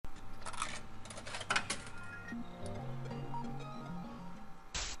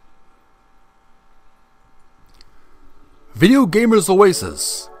Video Gamers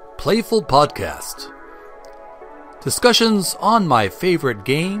Oasis, playful podcast. Discussions on my favorite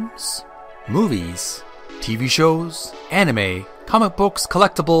games, movies, TV shows, anime, comic books,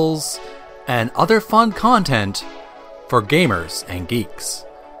 collectibles, and other fun content for gamers and geeks.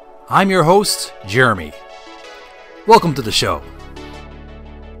 I'm your host, Jeremy. Welcome to the show.